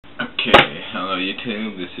Hello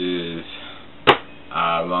YouTube, this is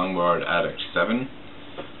Longboard Addict 7.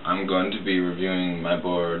 I'm going to be reviewing my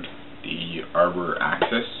board, the Arbor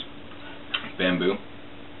Axis Bamboo.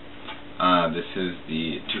 This is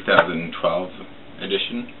the 2012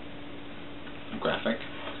 edition graphic.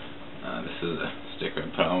 This is a sticker I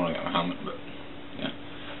put on when I got my helmet, but yeah.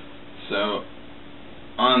 So,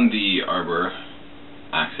 on the Arbor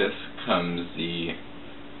Axis comes the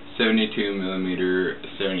 72mm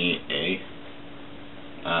 78A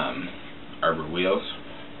Arbor wheels.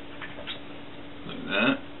 Look at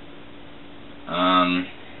that.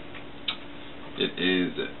 It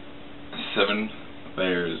is 7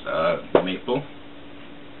 layers of maple,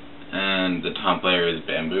 and the top layer is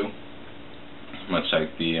bamboo, much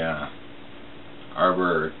like the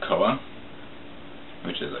Arbor Koa,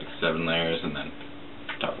 which is like 7 layers, and then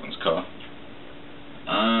the top one's Koa.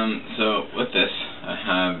 So with this, I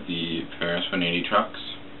have the Paris 180 trucks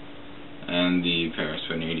and the Paris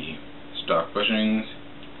 180 stock bushings,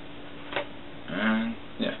 and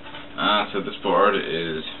yeah. So this board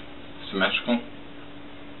is symmetrical,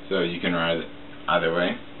 so you can ride it either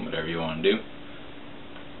way, whatever you want to do,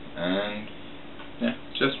 and yeah,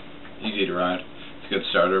 just easy to ride. It's a good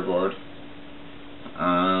starter board.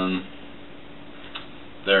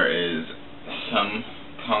 There is some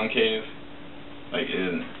concave. Like, it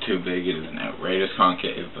isn't too big, it isn't outrageous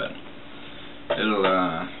concave, but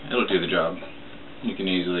it'll do the job. You can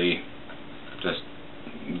easily just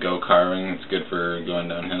go carving. It's good for going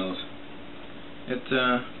down hills. It's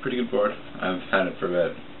a pretty good board. I've had it for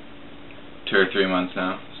about 2 or 3 months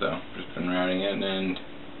now, so just been riding it, and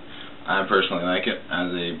I personally like it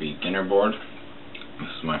as a beginner board. This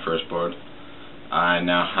is my first board. I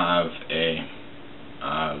now have a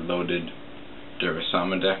loaded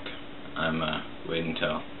Dervisama deck. I'm waiting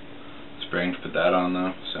until spring to put that on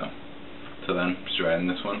though, so till then, just riding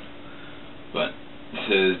this one. But this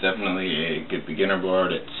is definitely a good beginner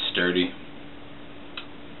board. It's sturdy,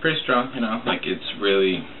 pretty strong, you know, like it's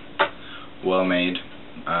really well made.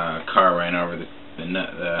 Car ran over the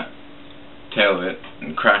tail of it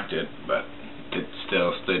and cracked it, but it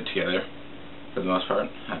still stood together for the most part.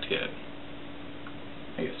 I had to get it,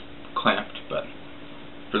 I guess, clamped, but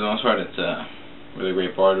for the most part it's a really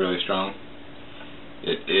great board, really strong.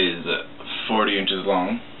 It is 40 inches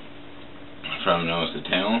long from nose to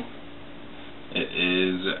tail. It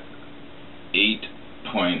is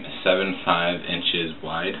 8.75 inches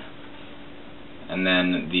wide, and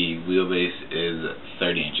then the wheelbase is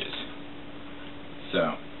 30 inches.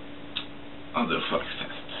 So, I'll do a flex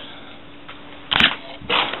test.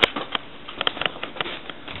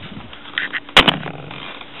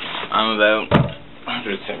 I'm about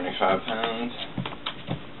 175 pounds.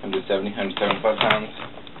 175 pounds.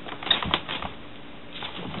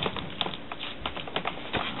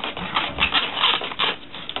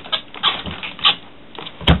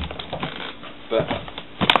 But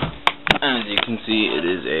as you can see, it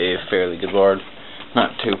is a fairly good board.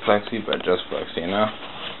 Not too flexy, but just flexy enough.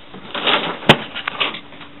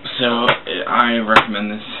 So I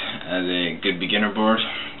recommend this as a good beginner board.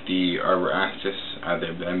 The Arbor Axis,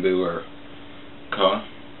 either bamboo or Koa.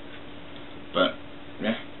 But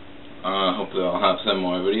yeah, hopefully I'll have some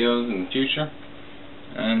more videos in the future,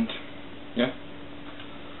 and yeah.